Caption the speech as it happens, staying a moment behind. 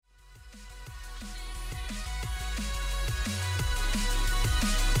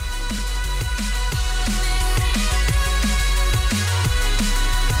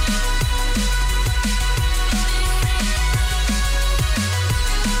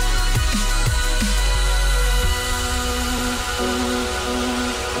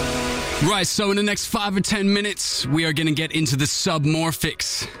Right, so in the next 5 or 10 minutes, we are going to get into the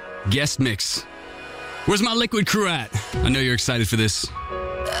Submorphics guest mix. Where's my liquid crew at? I know you're excited for this.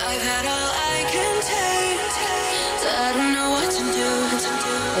 I've had all I can take, so I don't know what to do.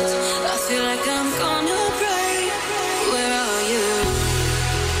 I feel like I'm gonna break. Where are you?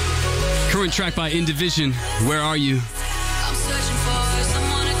 Current track by Indivision, Where Are You?